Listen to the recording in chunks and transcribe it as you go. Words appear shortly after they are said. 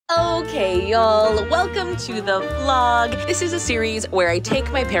Okay, y'all, welcome to the vlog. This is a series where I take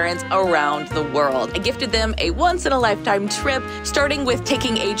my parents around the world. I gifted them a once-in-a-lifetime trip, starting with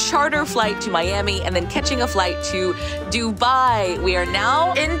taking a charter flight to Miami and then catching a flight to Dubai. We are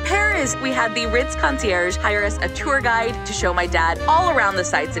now in Paris. We had the Ritz concierge hire us a tour guide to show my dad all around the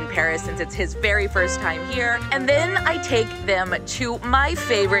sites in Paris since it's his very first time here. And then I take them to my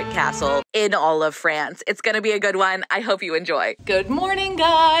favorite castle in all of France. It's gonna be a good one. I hope you enjoy. Good morning,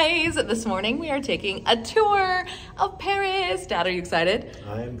 guys. This morning we are taking a tour of Paris. Dad, are you excited?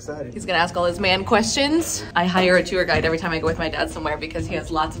 I am excited. He's gonna ask all his man questions. I hire a tour guide every time I go with my dad somewhere because he has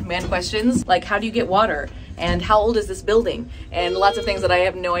lots of man questions, like how do you get water? And how old is this building? And lots of things that I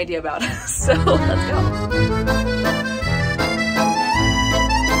have no idea about. So let's go.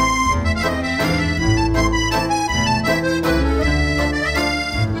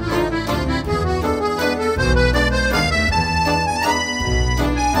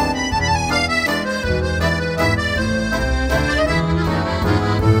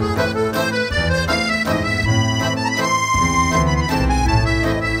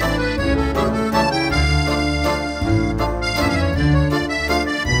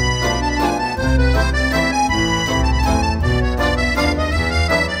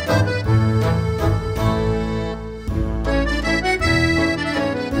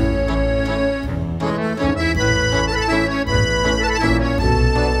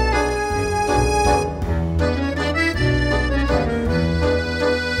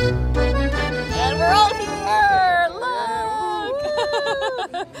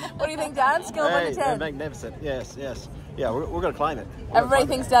 What do you think, Dad? Scale of 1 to 10. Magnificent. Yes, yes. Yeah, we're going to climb it. Everybody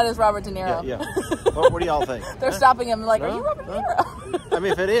thinks Dad is Robert De Niro. Yeah. What do y'all think? They're stopping him like, are you Robert De Niro? I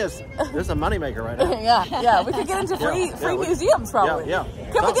mean, if it is, there's a moneymaker right now. Yeah. We could get into free museums, probably. Yeah.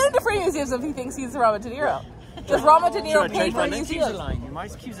 Can we get into free museums if he thinks he's Robert De Niro? Does Robert De Niro pay for a museum? Excuse the line. You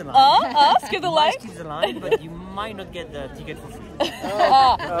might excuse the line. Skip the line? Excuse the line, but you might not get the ticket for free.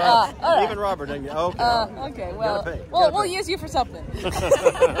 Even Robert, don't you? Okay. Okay, well, we'll use you for something.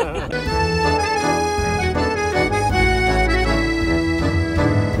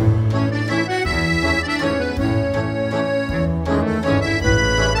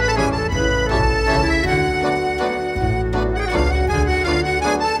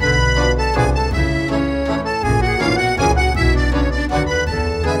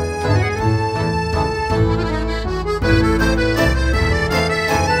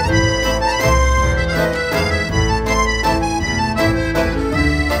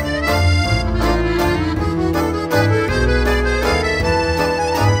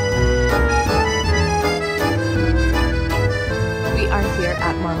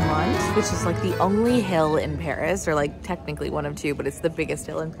 Which is like the only hill in Paris, or like technically one of two, but it's the biggest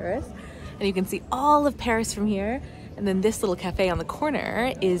hill in Paris. And you can see all of Paris from here. And then this little cafe on the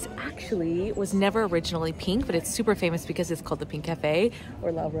corner was never originally pink, but it's super famous because it's called the Pink Cafe,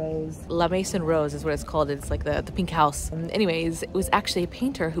 or La Rose. La Maison Rose is what it's called. It's like the pink house. Anyways, it was actually a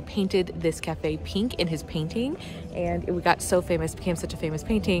painter who painted this cafe pink in his painting. And it got so famous, became such a famous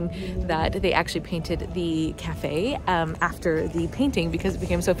painting, that they actually painted the cafe after the painting because it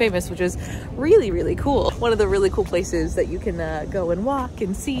became so famous, which was really, really cool. One of the really cool places that you can go and walk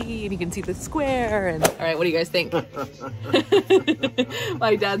and see, and you can see the square. And all right, what do you guys think?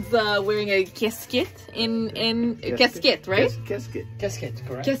 My dad's wearing a casquette casquette, right? Casquette,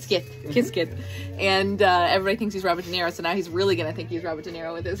 correct? Casquette. And everybody thinks he's Robert De Niro, so now he's really gonna think he's Robert De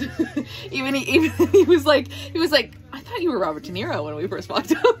Niro with his. even he was like, I thought you were Robert De Niro when we first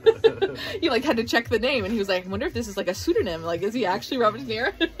walked up. He like had to check the name, and he was like, I wonder if this is like a pseudonym. Like, is he actually Robert De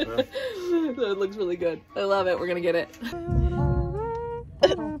Niro? So it looks really good. I love it. We're gonna get it.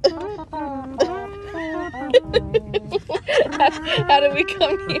 How did we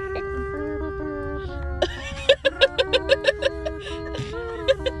come here?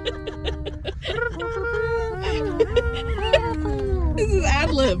 This is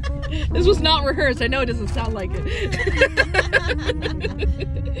ad-lib. This was not rehearsed. I know it doesn't sound like it.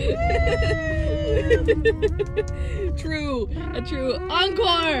 True. A true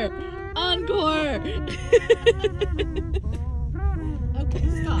encore. Okay,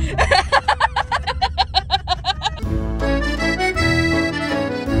 stop.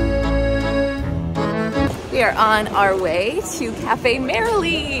 We are on our way to Cafe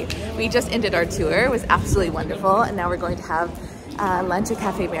Merrilee. We just ended our tour. It was absolutely wonderful. And now we're going to have lunch at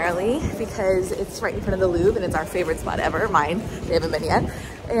Cafe Merrilee because it's right in front of the Louvre and it's our favorite spot ever. Mine. We haven't been yet.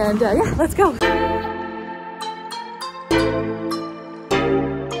 And yeah, let's go.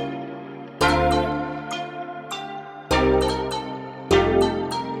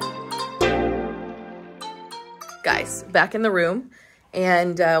 Guys, back in the room.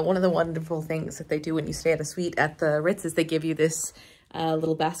 And one of the wonderful things that they do when you stay at a suite at the Ritz is they give you this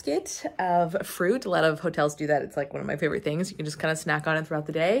little basket of fruit. A lot of hotels do that. It's like one of my favorite things. You can just kind of snack on it throughout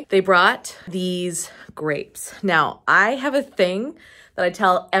the day. They brought these grapes. Now, I have a thing that I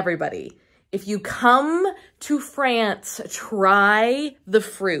tell everybody. If you come to France, try the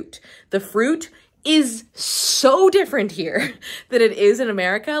fruit. The fruit is so different here than it is in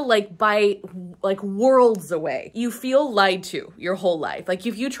America, like by worlds away. You feel lied to your whole life. Like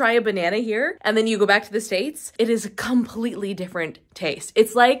if you try a banana here and then you go back to the States, it is a completely different taste.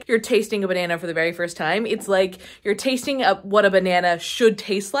 It's like you're tasting a banana for the very first time. It's like you're tasting what a banana should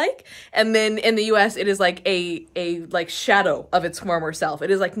taste like. And then in the US, it is like a like shadow of its former self. It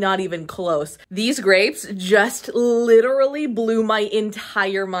is like not even close. These grapes just literally blew my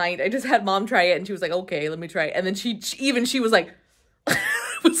entire mind. I just had mom try it and she was like, okay, let me try it. And then she was like,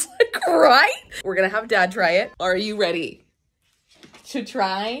 was like, right? We're gonna have dad try it. Are you ready to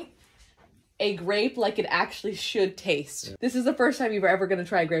try a grape like it actually should taste? Yeah. This is the first time you're ever gonna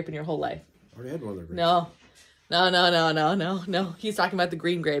try a grape in your whole life. I already had one of the grapes. No. He's talking about the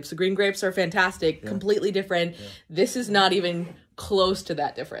green grapes. The green grapes are fantastic, completely different. Yeah. This is not even close to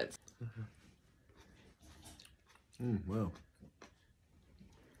that difference. Wow.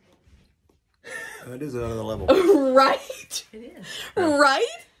 It is another level. Right? It is. Right?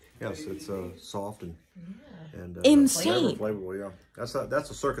 Yes, it's soft and insane. Flavorful, yeah.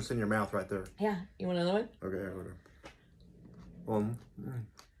 That's a circus in your mouth right there. Yeah. You want another one? Okay,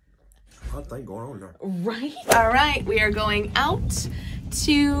 hot thing going on there. Right? All right, we are going out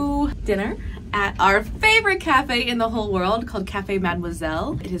to dinner at our favorite cafe in the whole world called Cafe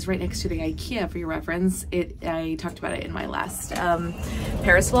Mademoiselle. It is right next to the IKEA for your reference. I talked about it in my last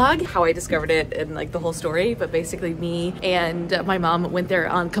Paris vlog, how I discovered it and like the whole story, but basically me and my mom went there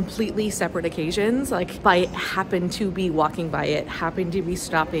on completely separate occasions. Like I happened to be walking by it, happened to be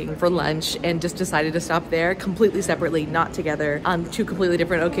stopping for lunch and just decided to stop there completely separately, not together, on two completely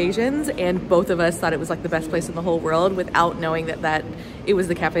different occasions. And both of us thought it was like the best place in the whole world without knowing that it was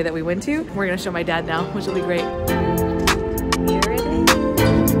the cafe that we went to. We're gonna show my dad now, which will be great. Here it is.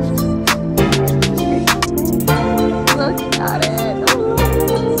 Look at it.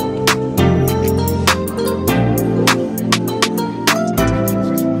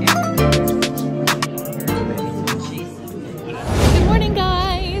 Good morning,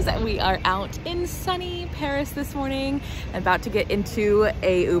 guys. We are out in sunny Paris this morning. I'm about to get into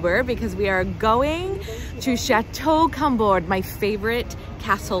a Uber because we are going to Chateau Combourg, my favorite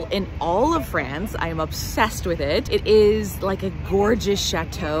castle in all of France. I am obsessed with it. It is like a gorgeous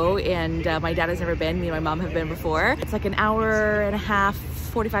chateau and my dad has never been. Me and my mom have been before. It's like an hour and a half,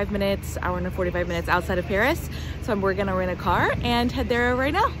 45 minutes, hour and 45 minutes outside of Paris. So we're gonna rent a car and head there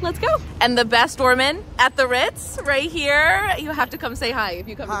right now. Let's go. And the best doorman at the Ritz right here. You have to come say hi if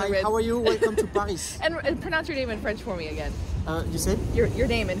you come to the Ritz. Hi, how are you? Welcome to Paris. And pronounce your name in French for me again. You said? Your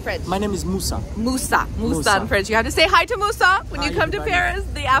name in French. My name is Moussa. Moussa in French. You have to say hi to Moussa when you come to Paris.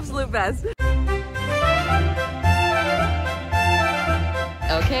 The absolute best.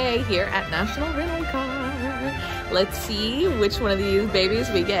 Okay, here at National Rental Car. Let's see which one of these babies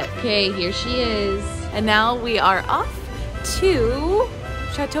we get. Okay, here she is. And now we are off to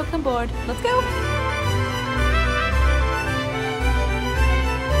Chateau Combourg. Let's go.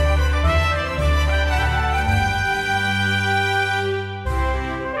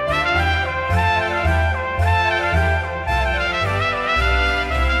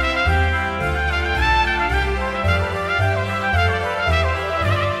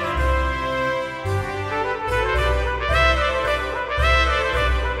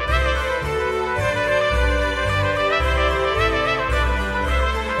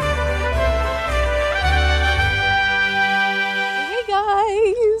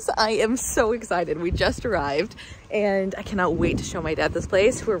 I am so excited. We just arrived and I cannot wait to show my dad this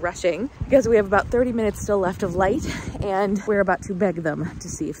place. We're rushing because we have about 30 minutes still left of light and we're about to beg them to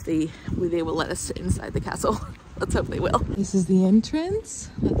see if they will let us inside the castle. Let's hope they will. This is the entrance.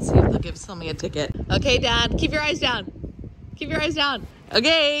 Let's see if they'll sell me a ticket. Okay, Dad, keep your eyes down. Keep your eyes down.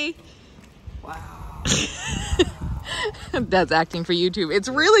 Okay. Wow. That's acting for YouTube. It's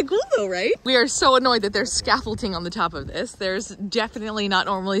really cool though, right? We are so annoyed that there's scaffolding on the top of this. There's definitely not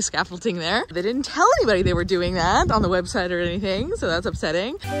normally scaffolding there. They didn't tell anybody they were doing that on the website or anything, so that's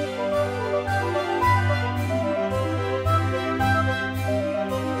upsetting.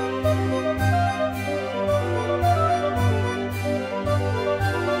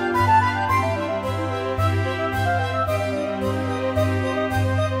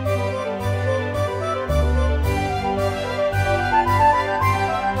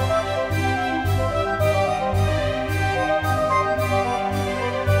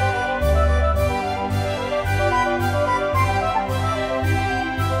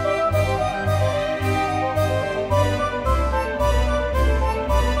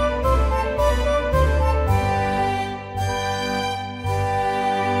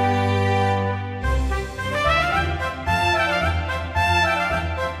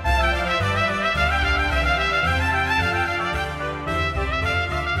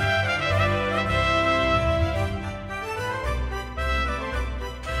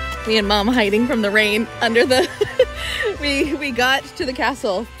 Me and Mom hiding from the rain under the we got to the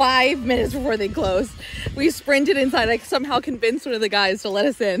castle 5 minutes before they closed. We sprinted inside. I somehow convinced one of the guys to let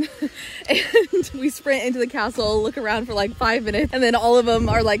us in. And we sprint into the castle, look around for like 5 minutes, and then all of them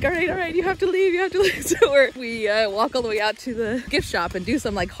are like, all right, you have to leave, you have to leave. So we walk all the way out to the gift shop and do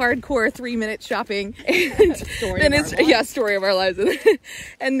some like hardcore 3-minute shopping. And then it's story of our lives.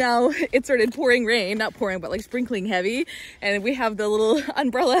 And now it started pouring rain, not pouring, but like sprinkling heavy. And we have the little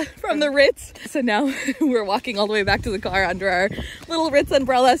umbrella from the Ritz. So now we're walking all the way back to the car under our little Ritz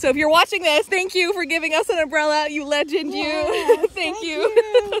umbrella. So if you're watching this, thank you for giving us an umbrella, you legend, you. Thank you.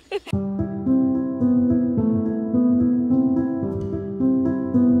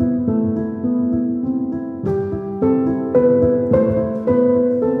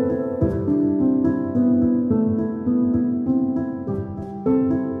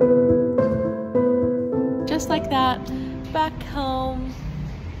 Just like that, back home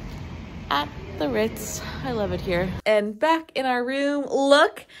at the Ritz. I love it here. And back in our room,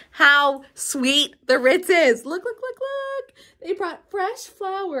 look how sweet the Ritz is. Look. They brought fresh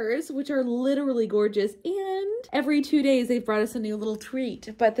flowers, which are literally gorgeous. And every 2 days, they've brought us a new little treat.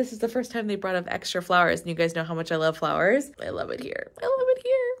 But this is the first time they brought up extra flowers. And you guys know how much I love flowers. I love it here. I love it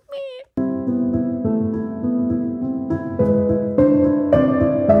here. Meh.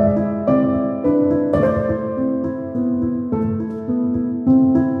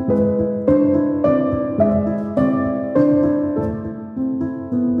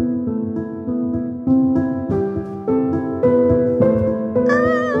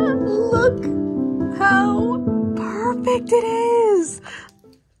 It is.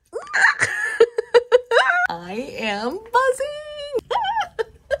 I am buzzing.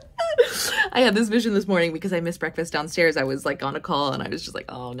 I had this vision this morning because I missed breakfast downstairs. I was like on a call and I was just like,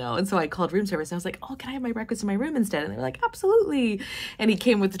 oh no. And so I called room service and I was like, oh, can I have my breakfast in my room instead? And they were like, absolutely. And he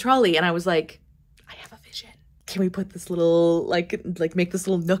came with the trolley and I was like, I have a vision. Can we put this little, like make this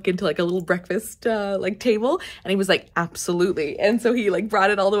little nook into like a little breakfast like table? And he was like, absolutely. And so he like brought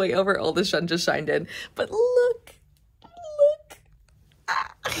it all the way over. All the sun just shined in. But look.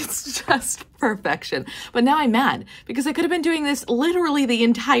 It's just perfection. But now I'm mad because I could have been doing this literally the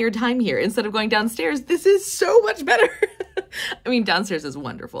entire time here instead of going downstairs. This is so much better. I mean, downstairs is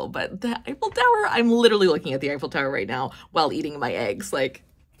wonderful, but the Eiffel Tower, I'm literally looking at the Eiffel Tower right now while eating my eggs. Like,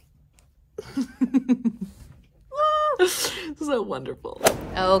 so wonderful.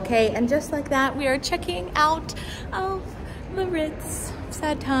 Okay, and just like that, we are checking out of the Ritz.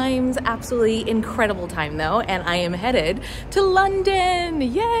 Sad times, absolutely incredible time though, and I am headed to London.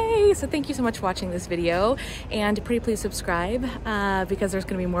 Yay! So thank you so much for watching this video, and pretty please subscribe because there's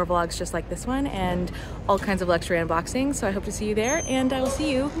going to be more vlogs just like this one and all kinds of luxury unboxings. So I hope to see you there, and I will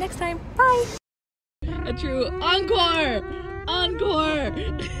see you next time. Bye! A true encore!